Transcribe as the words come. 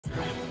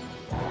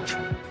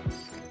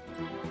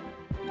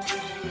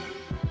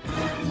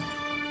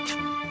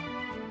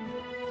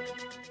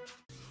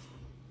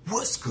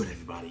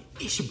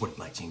everybody? It's your boy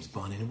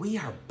TheBlackJamesBond, and we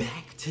are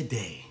back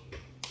today.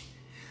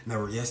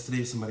 Now,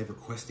 yesterday somebody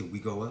requested we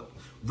go up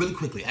really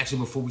quickly. Actually,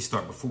 before we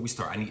start,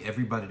 I need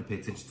everybody to pay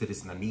attention to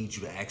this, and I need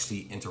you to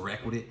actually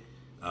interact with it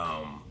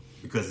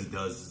because it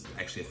does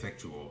actually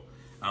affect you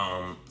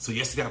all. So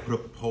yesterday I put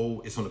up a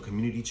poll. It's on the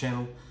community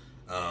channel.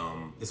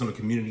 It's on the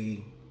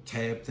community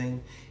tab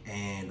thing,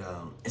 and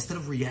instead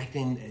of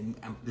reacting,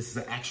 and this is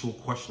an actual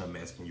question I'm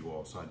asking you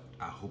all, so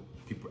I hope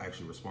people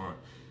actually respond.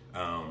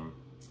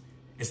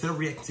 Instead of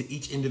reacting to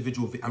each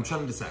individual video, I'm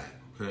trying to decide,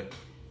 okay?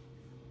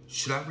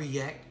 Should I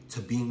react to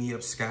Beam Me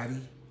Up Scotty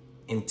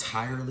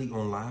entirely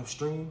on live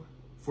stream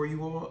for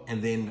you all?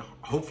 And then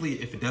hopefully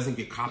if it doesn't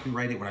get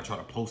copyrighted when I try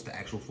to post the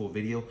actual full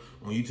video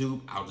on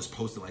YouTube, I'll just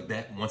post it like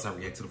that once I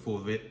react to the full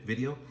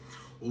video.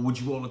 Or would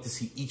you all like to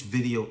see each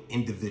video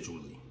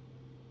individually?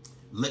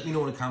 Let me know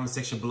in the comment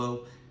section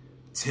below.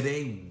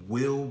 Today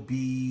will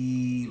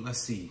be, let's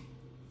see.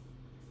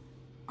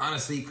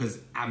 Honestly, because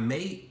I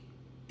may,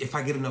 if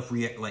I get enough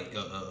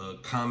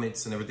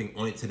comments and everything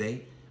on it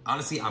today,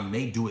 honestly, I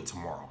may do it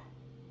tomorrow.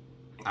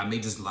 I may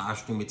just live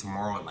stream it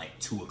tomorrow at like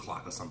 2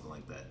 o'clock or something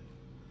like that.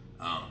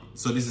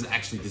 So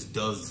this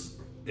does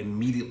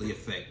immediately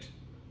affect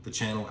the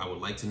channel. I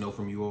would like to know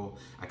from you all.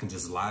 I can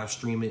just live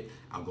stream it.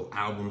 I'll go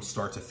album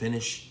start to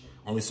finish.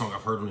 Only song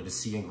I've heard on it is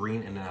Sea and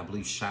Green, and then I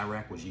believe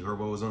Chirac, which you heard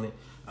what was on it.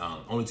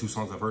 Only 2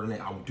 songs I've heard on it.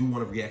 I do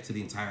want to react to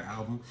the entire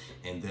album,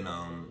 and then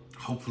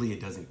hopefully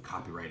it doesn't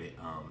copyright it.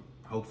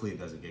 Hopefully it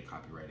doesn't get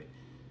copyrighted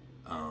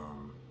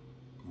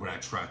when I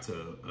try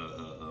to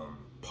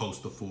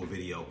post the full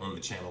video on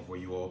the channel for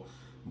you all.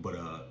 But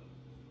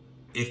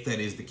if that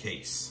is the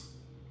case,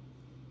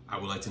 I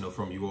would like to know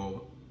from you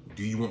all,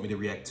 do you want me to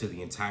react to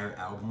the entire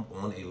album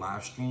on a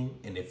live stream?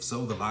 And if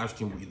so, the live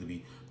stream will either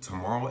be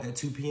tomorrow at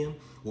 2 p.m.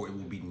 or it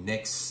will be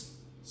next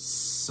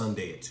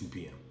Sunday at 2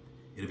 p.m.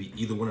 It'll be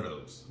either one of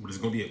those, but it's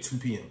gonna be at 2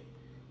 p.m.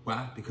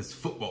 Why? Because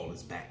football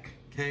is back,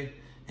 okay?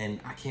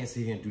 And I can't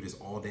sit here and do this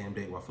all damn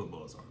day while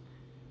football is on.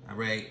 All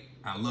right,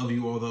 I love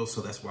you all though,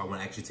 so that's why I want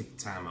to actually take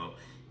the time out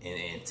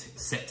and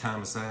set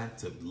time aside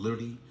to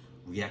literally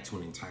react to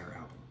an entire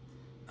album.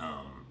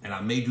 And I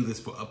may do this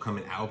for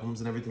upcoming albums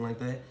and everything like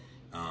that,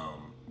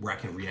 where I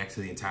can react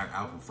to the entire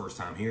album first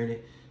time hearing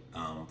it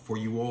for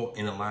you all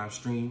in a live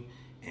stream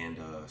and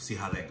see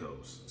how that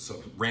goes.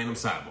 So random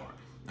sidebar,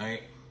 all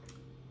right?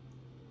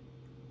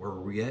 Where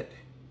were we at?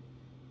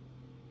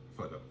 I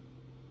feel like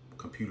a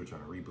computer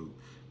trying to reboot.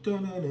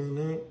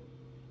 Dun-dun-dun-dun.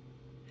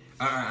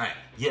 All right,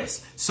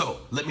 yes. So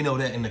let me know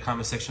that in the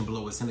comment section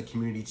below. It's in the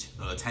community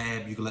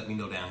tab. You can let me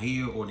know down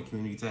here or in the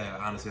community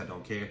tab. Honestly, I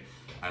don't care.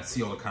 I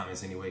see all the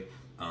comments anyway.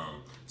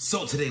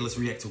 So today, let's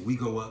react to We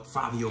Go Up,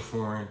 Fivio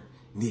Foreign,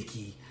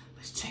 Nicki.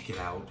 Let's check it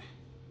out.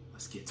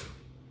 Let's get to it.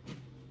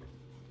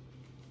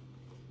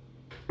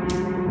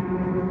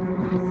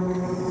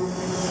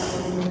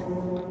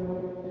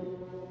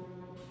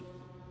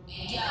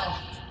 Yo,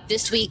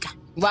 this week,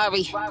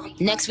 Rari.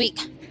 Next week,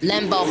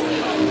 Limbo.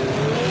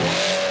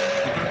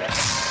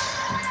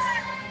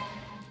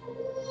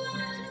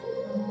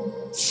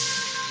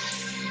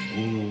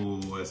 Ooh,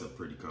 that's a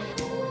pretty color.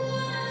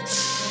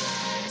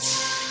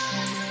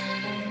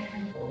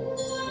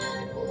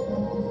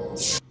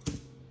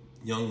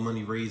 Young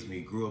Money raised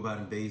me, grew up out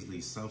in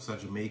Baisley, Southside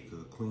Jamaica,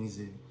 Queens,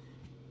 and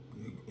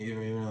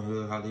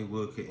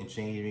Hollywood couldn't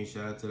change me.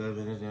 Shout out to them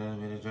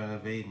and trying to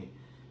fade me.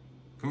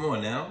 Come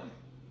on now.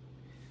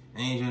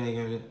 I ain't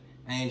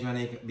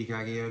trying to be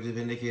cocky, I've just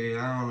vindicated.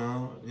 I don't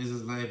know. This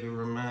is life, it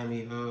remind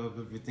me of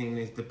everything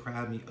that's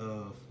deprived me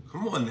of.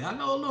 Come on now, I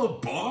know a little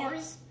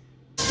bars.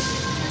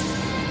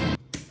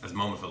 That's a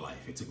moment for life.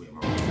 It took me a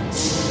moment.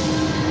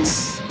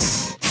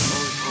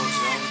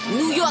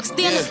 New York,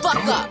 stand the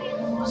fuck up.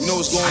 You know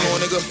what's going on,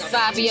 nigga?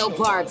 Fivio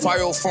Bar.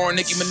 Fivio Foreign,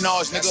 Nicki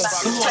Minaj, nigga.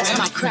 Touch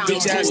my crown,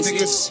 Bitch ass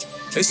niggas.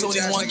 It's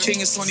only one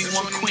king, it's only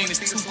one queen, it's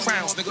 2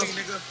 crowns, nigga.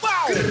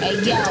 Hey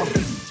yo,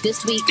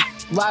 this week,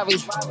 Rari.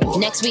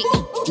 Next week,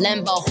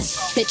 Limbo.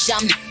 Bitch,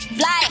 I'm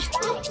fly.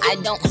 I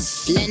don't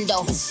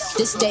lendo.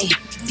 This day,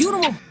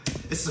 beautiful.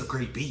 This is a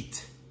great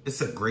beat.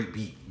 It's a great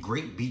beat.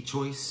 Great beat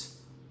choice.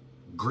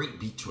 Great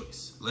beat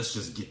choice. Let's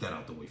just get that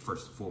out the way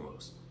first and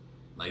foremost.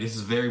 Like, this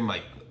is very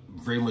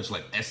much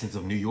like essence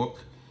of New York.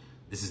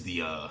 This is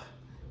the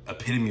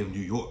epitome of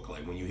New York.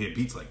 Like, when you hear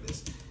beats like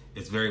this,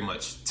 it's very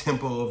much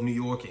tempo of New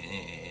York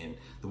and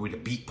the way the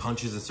beat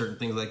punches and certain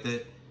things like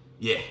that.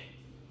 Yeah,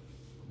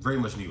 very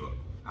much New York.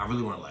 I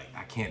really want to,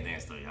 I can't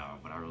dance though, y'all,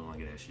 but I really want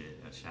to get that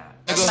shit, that shot.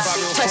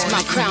 Touch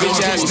my crown.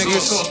 Bitch ass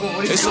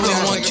niggas. It's only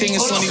one king,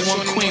 it's only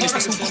one queen, it's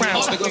 2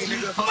 crowns, nigga.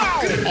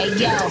 Hey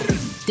yo,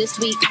 this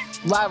week,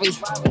 Rari.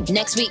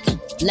 Next week,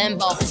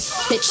 Limbo.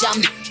 Bitch,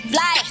 I'm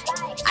fly.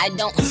 I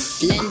don't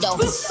lendo.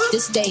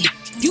 This day,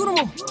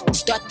 beautiful.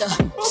 Start the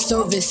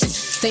service.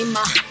 Say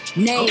my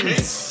name.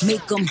 Okay.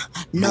 Make them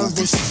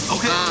nervous.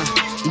 Okay.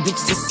 You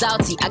bitches are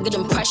salty. I get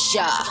them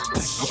pressure.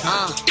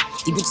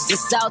 You bitches are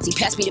salty.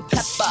 Pass me the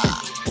pepper.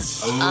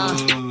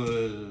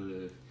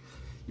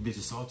 You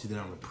bitches salty, then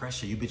I'm the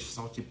pressure. You bitches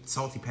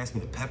salty, pass me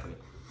the pepper.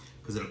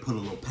 Because it'll put a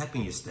little pep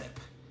in your step.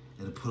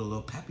 It'll put a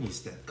little pep in your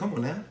step. Come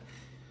on now.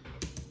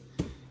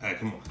 Alright,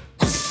 come on.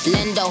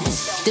 Lindo,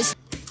 this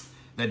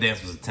That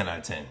dance was a 10 out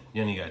of 10.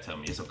 You don't even gotta tell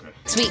me. It's okay.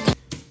 sweet.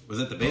 Was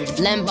that the baby?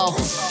 Limbo,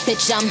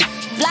 bitch, I'm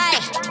fly.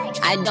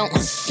 I don't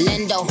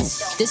lindo.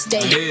 This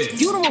day, Yeah.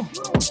 beautiful.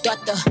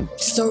 Start the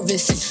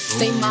service.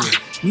 Say my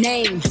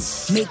name,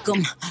 make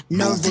them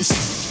nervous.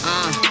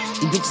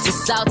 These bitches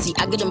are salty.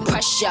 I get them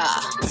pressure.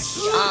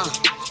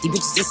 These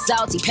bitches are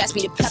salty. Pass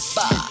me the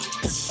pepper.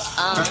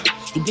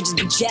 These bitches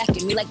be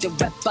jacking me like the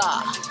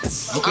rapper.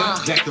 Okay,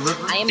 Jack the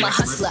Ripper. I am a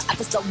hustler. I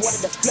can sell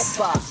water to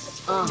flipper.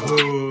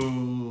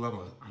 I'm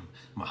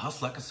a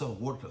hustler. I can sell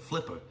water to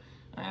flipper.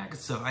 I can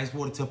sell ice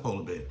water to a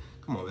polar bear.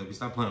 Come on, baby,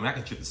 stop playing. I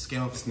can trip the skin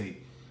off a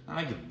snake.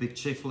 I get a big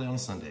Chick-fil-A on a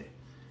Sunday.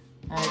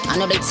 I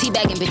know they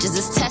teabagging bitches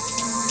is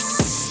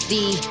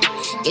testy.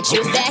 Get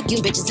you a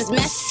vacuum, bitches is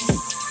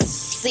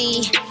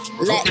messy.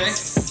 Let's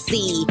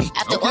see.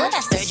 After all of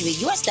that surgery,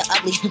 you are still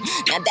ugly.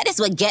 Now that is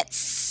what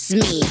gets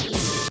me.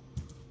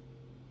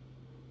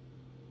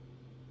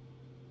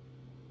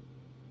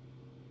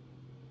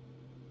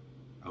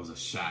 That was a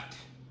shot.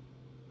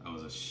 That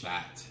was a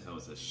shot. That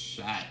was a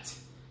shot.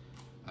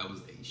 That was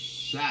a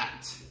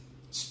shot.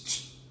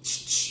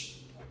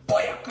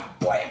 Boyaka,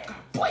 boyaka,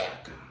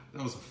 boyaka.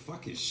 That was a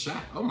fucking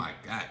shot. Oh my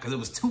God, because it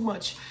was too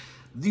much.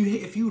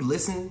 If you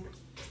listen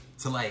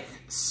to like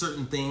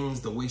certain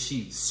things, the way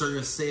she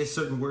says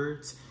certain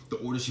words, the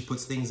order she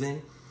puts things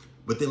in,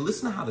 but then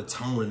listen to how the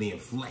tone and the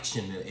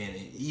inflection and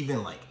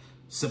even like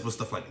simple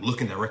stuff like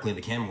looking directly in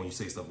the camera when you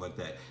say stuff like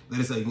that. That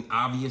is an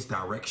obvious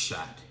direct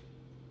shot.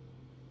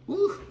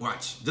 Woo.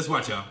 Watch. Just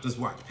watch, y'all. Just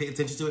watch. Pay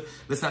attention to it.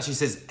 Listen how she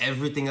says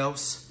everything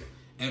else,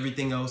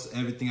 everything else,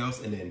 everything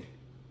else, and then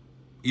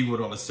even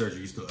with all the surgery,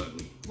 you're still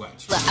ugly.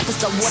 Watch. I can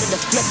sell water to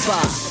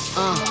flipper.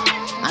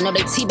 I know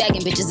they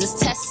teabagging bitches is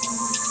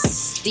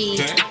testy.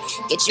 Okay.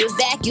 Get you a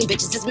vacuum,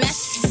 bitches is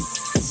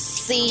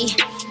messy.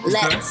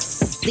 Let's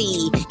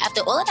see.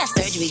 After all of that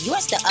surgery, you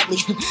are still ugly.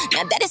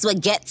 Now that is what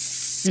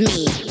gets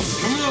me.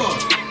 Come on.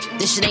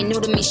 This shit ain't new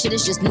to me, shit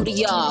is just new to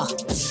y'all.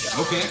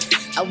 Okay.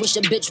 I wish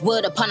a bitch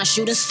would upon a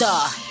shooting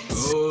star.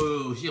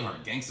 Oh, she on her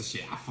gangster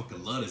shit. I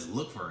fucking love this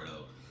look for her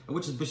though. I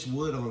wish a bitch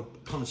would on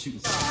the shooting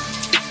star.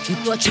 You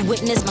thought you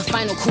witnessed my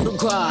final coup de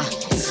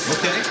grace.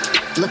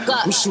 Okay. Look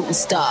up, we shooting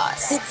stars.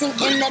 Sitting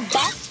in the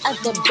back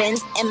of the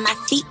Benz and my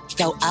feet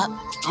go up.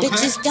 Okay.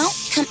 Bitches don't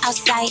come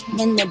outside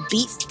when the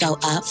beats go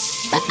up.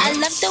 But I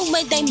love the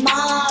way they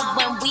mob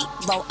when we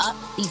roll up.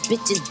 These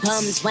bitches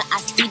bums, when I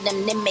see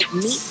them, they make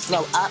me throw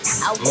up.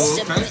 I wish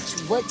a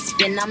bitch would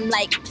spin, I'm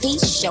like,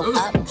 please show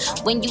up.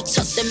 When you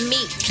talk to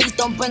me, please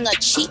don't bring a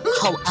cheap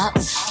hoe up.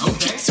 You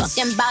keep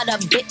talking about a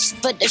bitch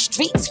for the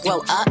streets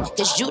grow up.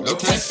 Cause you the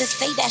type to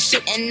say that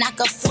shit and knock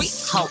a freak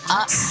hoe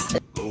up.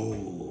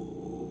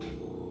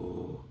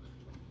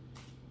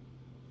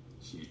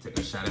 Take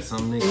a shot at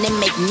something. And then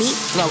make me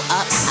throw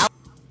up.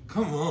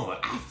 Come on,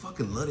 I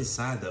fucking love this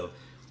side though.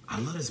 I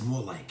love this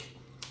more like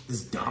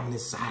this dominant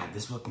side,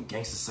 this fucking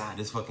gangster side,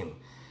 this fucking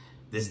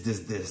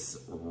this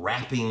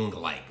rapping,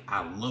 like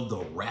I love the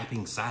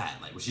rapping side,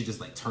 like where she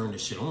just like turned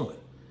this shit on.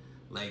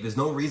 Like there's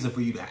no reason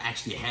for you to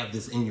actually have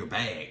this in your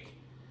bag.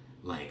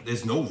 Like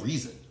there's no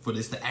reason for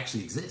this to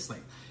actually exist.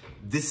 Like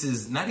this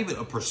is not even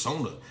a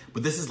persona,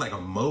 but this is like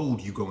a mode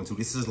you go into.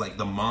 This is like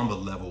the Mamba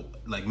level,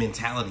 like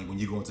mentality when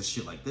you go into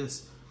shit like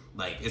this.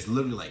 Like, it's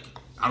literally like,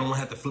 I don't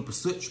have to flip a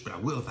switch, but I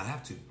will if I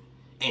have to.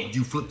 And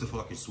you flip the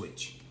fucking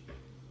switch.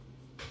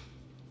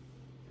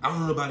 I don't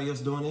know nobody else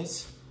doing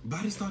this.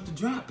 Body start to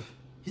drop.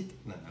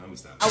 No, let me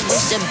stop. I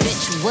wish a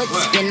bitch would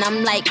spin,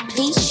 I'm like,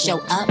 please show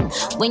up.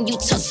 When you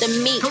talk to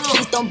me,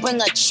 please don't bring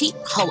a cheap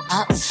hoe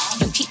up.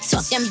 You keep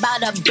talking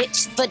about a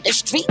bitch for the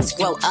streets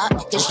grow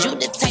up. Cause you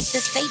the type to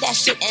say that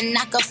shit and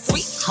knock a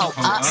freak hoe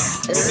up.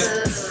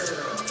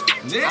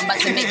 I'm about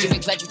to make you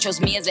regret you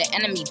chose me as an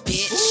enemy,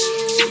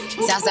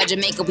 bitch. Southside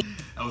Jamaica, we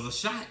That was a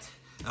shot.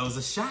 That was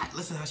a shot.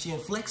 Listen how she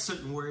inflects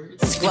certain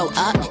words. grow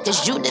up.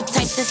 Cause you the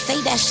type to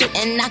say that shit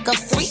and knock a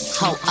freak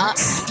hoe up.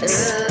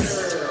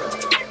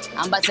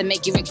 I'm about to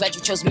make you regret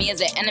you chose me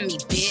as an enemy,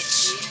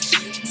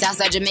 bitch.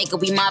 Southside Jamaica,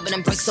 we mobbing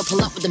them bricks, so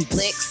pull up with them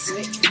blicks.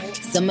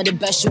 Some of the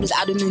best shooters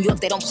out of New York,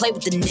 they don't play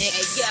with the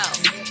Knicks.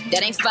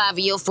 That ain't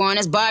Fivio foreign,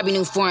 that's Barbie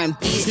new foreign.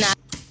 He's not.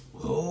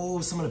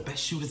 Oh, some of the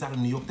best shooters out of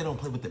New York, they don't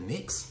play with the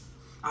Knicks.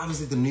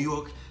 Obviously, New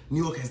York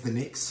has the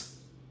Knicks.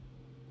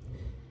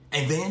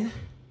 And then,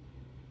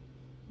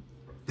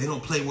 they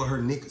don't play with her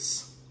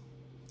niggas.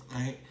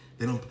 Alright?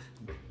 They don't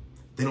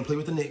play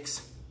with the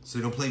Knicks. So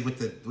they don't play with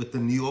the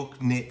New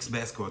York Knicks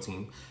basketball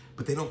team.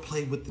 But they don't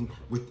play with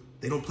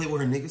they don't play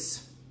with her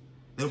niggas.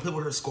 They don't play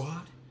with her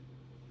squad.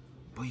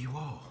 But you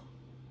all,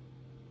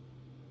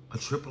 a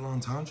triple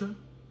entendre?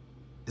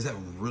 Is that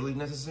really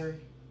necessary?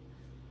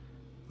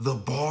 The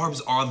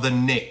Barbs are the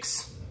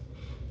Knicks.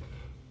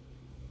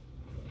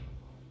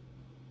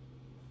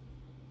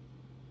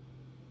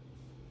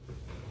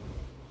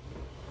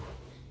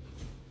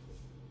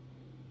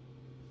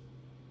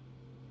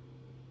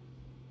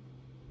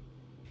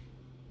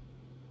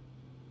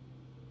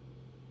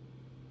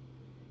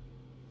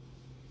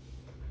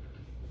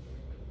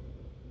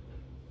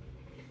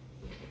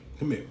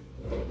 Come here.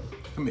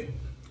 Come here.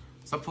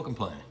 Stop fucking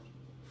playing.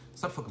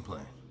 Stop fucking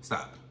playing.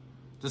 Stop.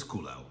 Just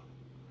cool out.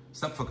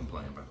 Stop fucking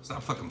playing, bro.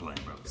 Stop fucking playing,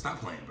 bro. Stop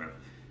playing, bro.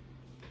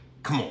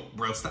 Come on,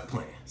 bro. Stop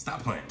playing.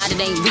 Stop playing.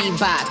 It ain't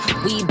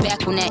Reebok. We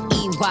back on that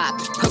E-Rock.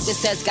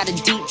 Percocets got a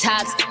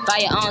detox.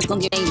 Firearms gon'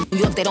 get in New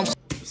York. They don't.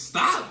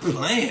 Stop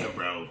playing,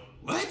 bro.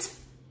 What?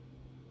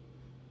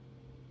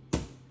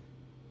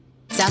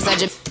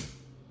 Southside.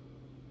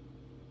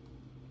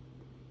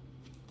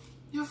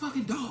 You're a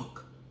fucking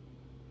dog.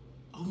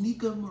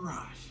 Nicki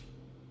Minaj.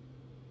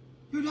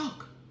 You're a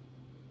dog.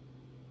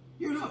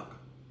 You're a dog.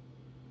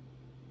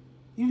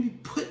 You need to be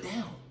put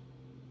down.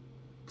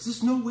 Because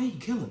there's no way you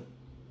kill him.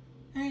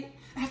 Right?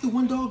 After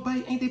one dog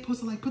bite, ain't they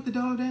supposed to like put the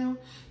dog down?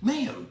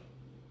 Ma'am,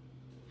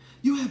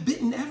 you have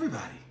bitten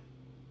everybody.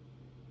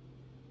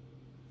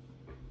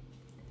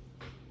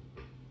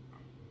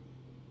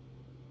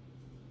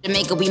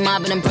 Jamaica, we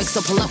mobbing them bricks,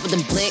 so pull up with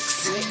them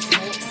blicks.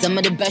 Some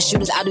of the best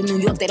shooters out of New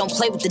York, they don't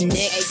play with the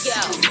Knicks.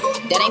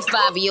 That ain't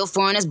Fivio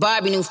foreign, that's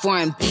Barbie new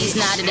foreign. Bees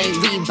not, it ain't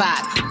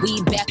Reebok.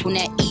 We back on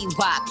that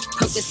E-Rock.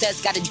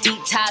 Percocets got a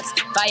detox.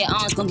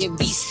 Firearms gon' get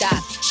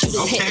restocked.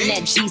 Shooters hitting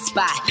that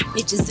G-spot.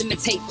 Bitches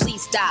imitate,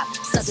 please stop.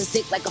 Suckers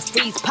dick like a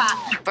freeze pop.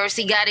 First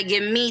he gotta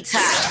get me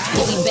top.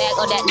 Louis bag,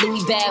 or that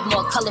Louis bag,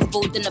 more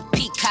colorful than a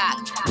peacock.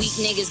 Weak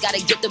niggas gotta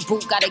get the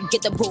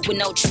boot with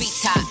no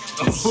treetop.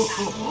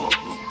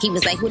 He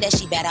was like, who that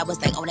she bad? I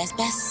was like, oh, that's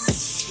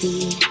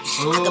bestie.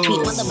 I could be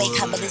on the way,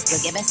 cover this,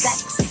 look giving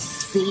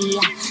sexy.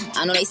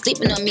 I know they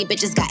sleeping on me,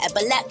 bitches got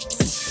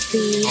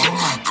epilepsy.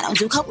 I don't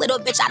do coke, little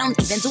bitch, I don't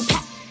even do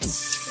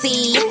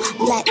Pepsi.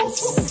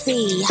 Let's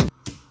see.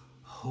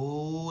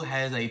 Who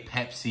has a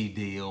Pepsi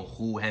deal?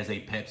 Who has a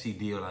Pepsi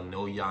deal? I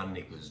know y'all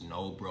niggas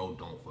know, bro.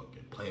 Don't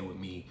fucking play with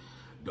me.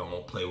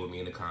 Don't play with me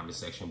in the comment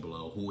section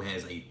below. Who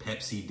has a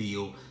Pepsi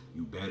deal?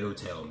 You better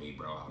tell me,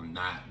 bro. I'm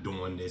not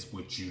doing this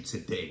with you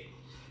today.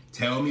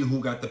 Tell me who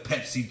got the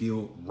Pepsi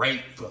deal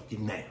right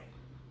fucking now.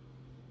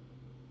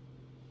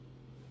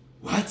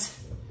 What?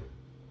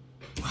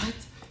 What?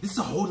 This is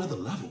a whole nother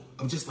level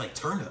of just like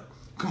turn up.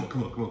 Come on,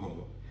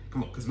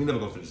 because we never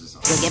gonna finish this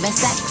song. We're giving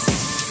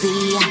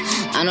sexy.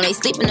 I know they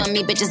sleeping on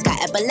me, bitches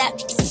got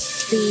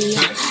epilepsy.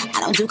 I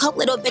don't do coke,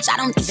 little bitch, I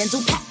don't even do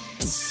Pepsi.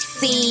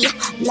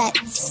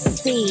 Let's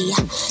see.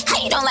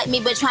 How you don't like me,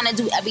 but trying to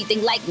do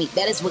everything like me?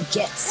 That is what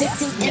gets.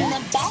 Sitting in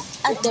the back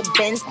of the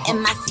Benz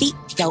and my feet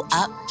go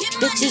up.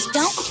 Bitches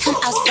don't come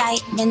outside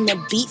when the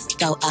beats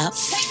go up.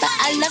 But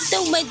I love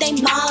the way they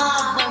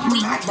mob when we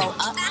roll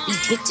up.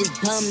 These bitches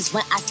bums,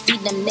 when I see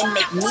them, they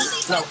make me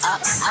throw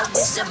up. I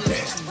wish a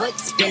bitch would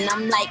spin,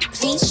 I'm like,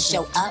 please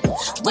show up.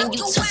 When you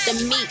talk to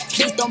me,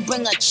 please don't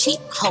bring a cheap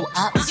hoe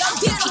up.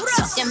 You keep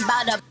talking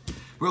about a...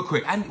 Real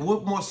quick,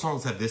 what more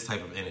songs have this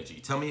type of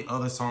energy? Tell me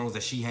other songs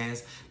that she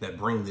has that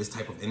bring this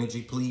type of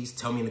energy, please.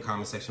 Tell me in the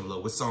comment section below.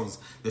 What songs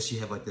does she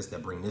have like this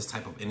that bring this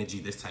type of energy,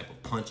 this type of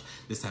punch,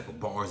 this type of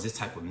bars, this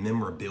type of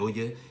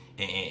memorabilia,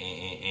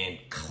 and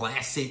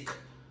classic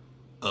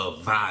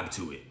vibe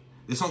to it?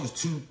 This song is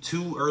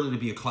too early to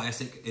be a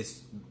classic.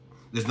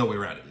 There's no way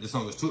around it. This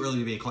song is too early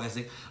to be a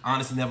classic.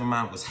 Honestly,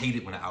 Nevermind was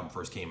hated when the album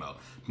first came out.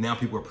 Now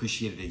people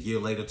appreciate it a year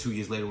later, 2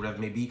 years later, whatever it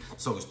may be.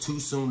 So it's too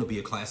soon to be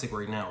a classic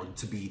right now, or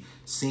to be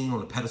seen on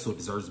the pedestal it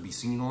deserves to be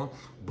seen on.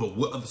 But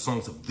what other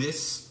songs of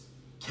this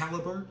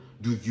caliber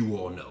do you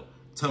all know?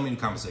 Tell me in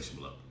the comment section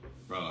below.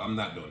 Bro, I'm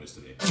not doing this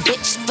today.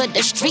 Bitch for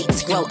the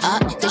streets grow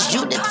up. Cause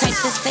you the type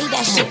to say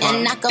that shit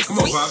and knock a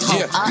freak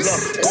hoe up.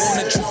 Look, go on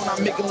the drone, I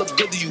make it look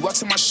good to you. I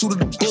tell my shooter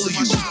to bully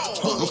you.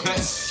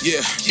 Okay. Yeah.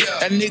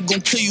 That nigga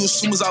gon' kill you as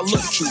soon as I look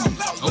at you.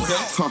 Okay.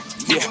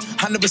 Yeah.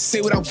 I never say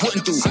what I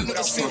wouldn't do. Okay.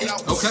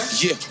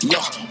 Yeah.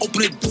 Look,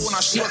 open the door and I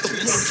shoot out the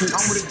bulletproof.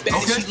 I'm with a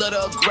bad, she love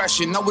the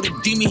aggression. Not with a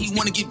demon, he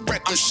wanna get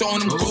reckless.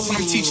 Showing him growth when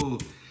I'm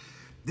teaching.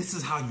 This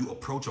is how you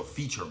approach a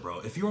feature,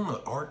 bro. If you're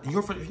on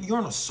you're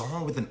on a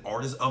song with an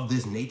artist of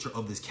this nature,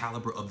 of this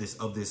caliber, of this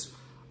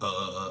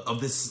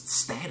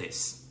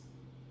status,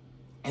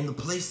 and the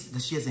place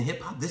that she has in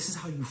hip hop, this is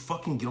how you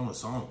fucking get on a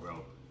song,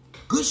 bro.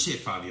 Good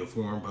shit, Fivio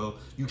Foreign, bro.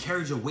 You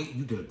carried your weight.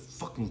 You did a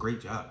fucking great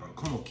job, bro.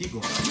 Come on, keep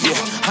going. Yeah,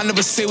 I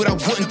never say what I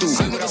wouldn't do.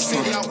 Yeah,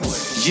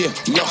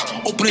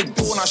 look, open the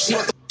door and I shoot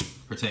out the...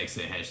 Her text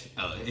said,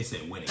 it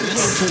said winning. I'm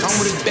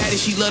with a baddie,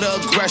 she love the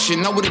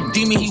aggression. Not with a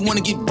demon, he wanna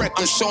get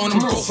reckless. Showing him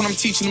growth when I'm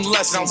teaching him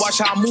lessons. I watch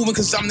how I'm moving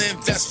cause I'm the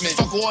investment.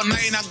 Fuck all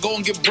night and I go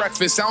and get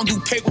breakfast. I don't do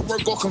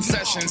paperwork or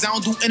confessions. I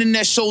don't do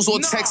internet shows or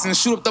texting.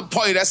 Shoot up the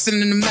party, that's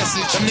sending the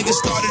message. Them niggas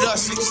started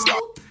us.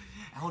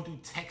 I don't do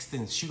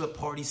texting. Shoot up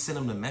parties, send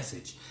them the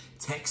message.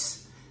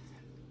 Text.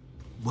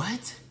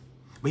 What?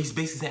 But he's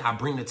basically saying I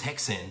bring the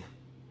text in.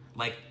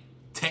 Like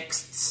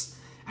texts.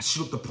 I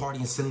shoot up the party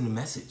and send them the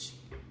message.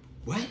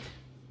 What?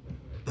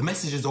 The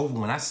message is over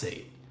when I say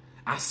it.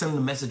 I send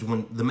the message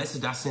when the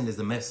message I send is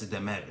the message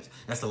that matters.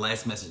 That's the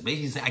last message.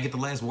 Basically, I get the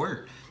last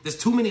word. There's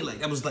too many,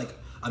 like, that was like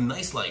a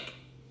nice, like,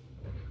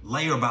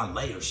 layer by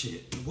layer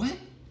shit. What?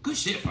 Good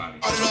shit, Fivio.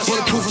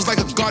 Bulletproof is like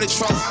a guarded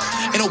truck.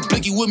 Ain't no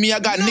Biggie with me, I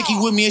got Nicki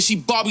with me, and she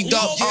Barbie'd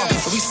up.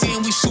 We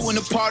seeing we shooting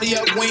the party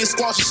up, we ain't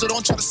squashing, so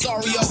don't try to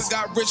sorry us.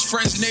 I got rich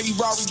friends and they be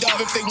Robbie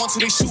up. If they want to,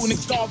 they shooting the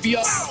Garvey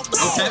up.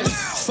 Okay.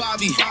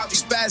 Fivio,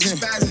 spazzing,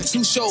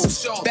 2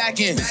 shows, back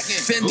in,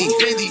 Fendi,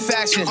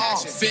 fashion,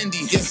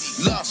 Fendi, yeah,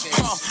 love.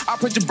 I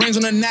put your brains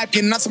on a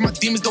napkin, not till my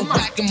demons don't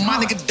whack him.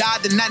 My nigga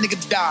died, then that nigga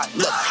died.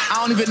 Look, I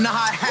don't even know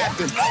how it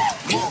happened.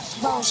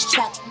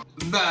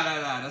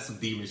 Nah, that's some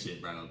demon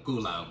shit, bro.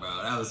 Cool out, bro.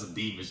 That was some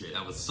demon shit.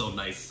 That was so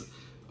nice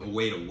a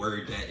way to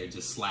word that and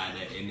just slide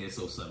that in there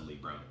so subtly,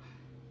 bro.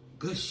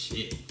 Good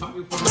shit.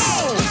 Fivio,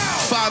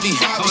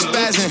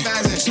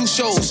 spazzing, 2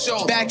 shows,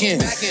 back in,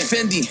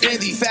 Fendi,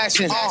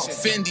 fashion,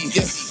 Fendi,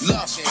 yeah,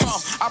 love.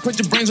 I put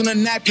your brains on a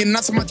napkin,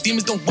 not till my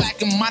demons don't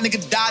whack him. My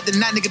nigga died, then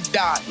that nigga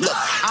died. Look,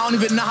 I don't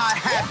even know how it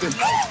happened.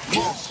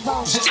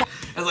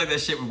 That's like that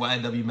shit with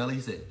YNW Melly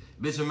said,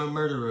 bitch, I'm a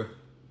murderer.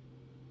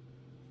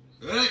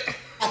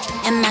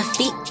 And my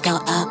feet go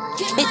up.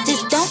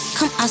 Bitches don't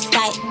come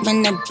outside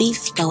when the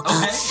beef go up.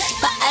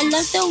 But I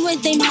love the way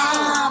they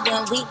mob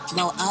when we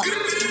go up.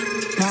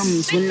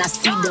 Bums, when I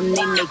see them,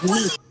 they make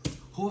me.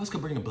 Who else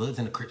could bring the Bloods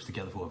and the Crips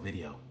together for a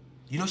video?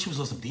 You know she was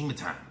on some demon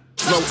time.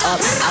 Blow up.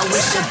 I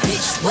wish a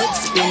bitch would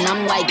spin.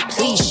 I'm like,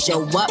 please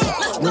show up.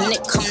 When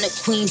it come to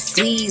Queen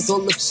Sleeves, all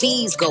the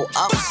fees go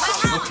up.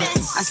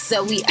 I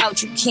said we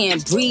out, you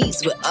can't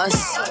breeze with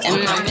us.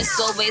 And my wrist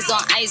always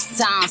on ice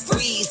time,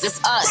 freeze, it's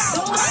us.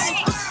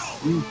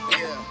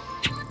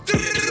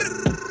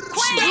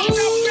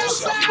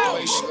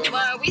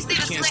 Well, we see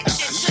the slick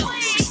shit too.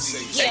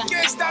 Yeah.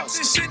 Can't stop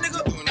this shit,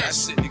 nigga. That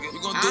shit, nigga. We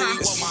gon' do what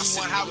we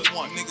want, how we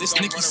want, nigga. This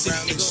Nicki shit,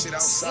 nigga.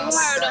 You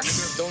heard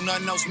us. Don't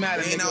nothing else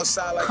matter, nigga.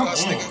 Outside like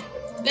us,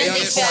 nigga. They on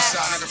this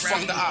outside, nigga.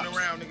 Fuck the op.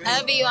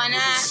 Heavy on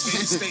that.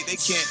 State, they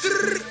can't.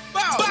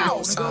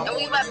 Bow. And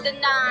we rep the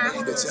 9.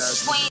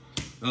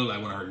 That look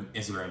like one of her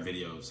Instagram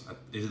videos.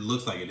 It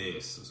looks like it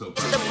is. So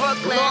The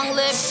Brooklyn. Long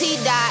live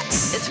T-Dot.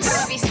 It's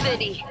Curvy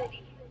City.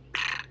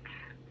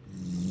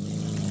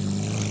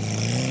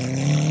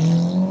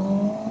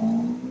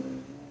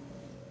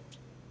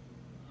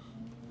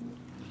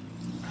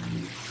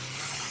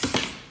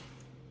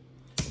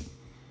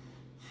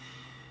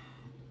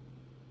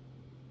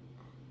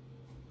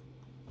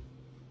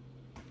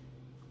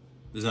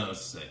 there's nothing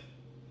else to say.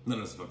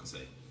 Nothing else to fucking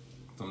say.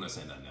 So I'm not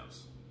saying nothing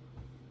else.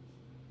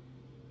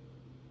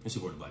 It's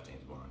your boy,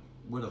 TheBlackJamesBond.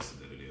 What else is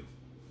there to do?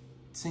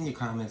 Send your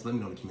comments. Let me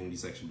know in the community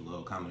section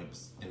below. Comment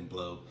and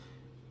below.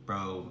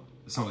 Bro,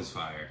 the song is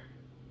fire.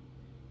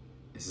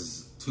 This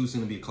is too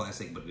soon to be a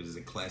classic, but it is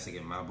a classic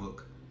in my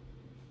book.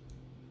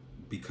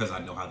 Because I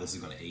know how this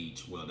is going to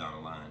age well down the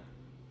line.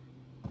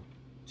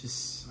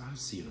 I'll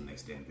see you in the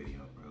next damn video,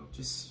 bro.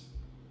 Just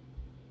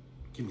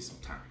give me some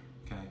time,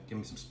 okay? Give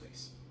me some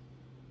space.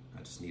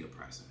 I just need a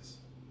process.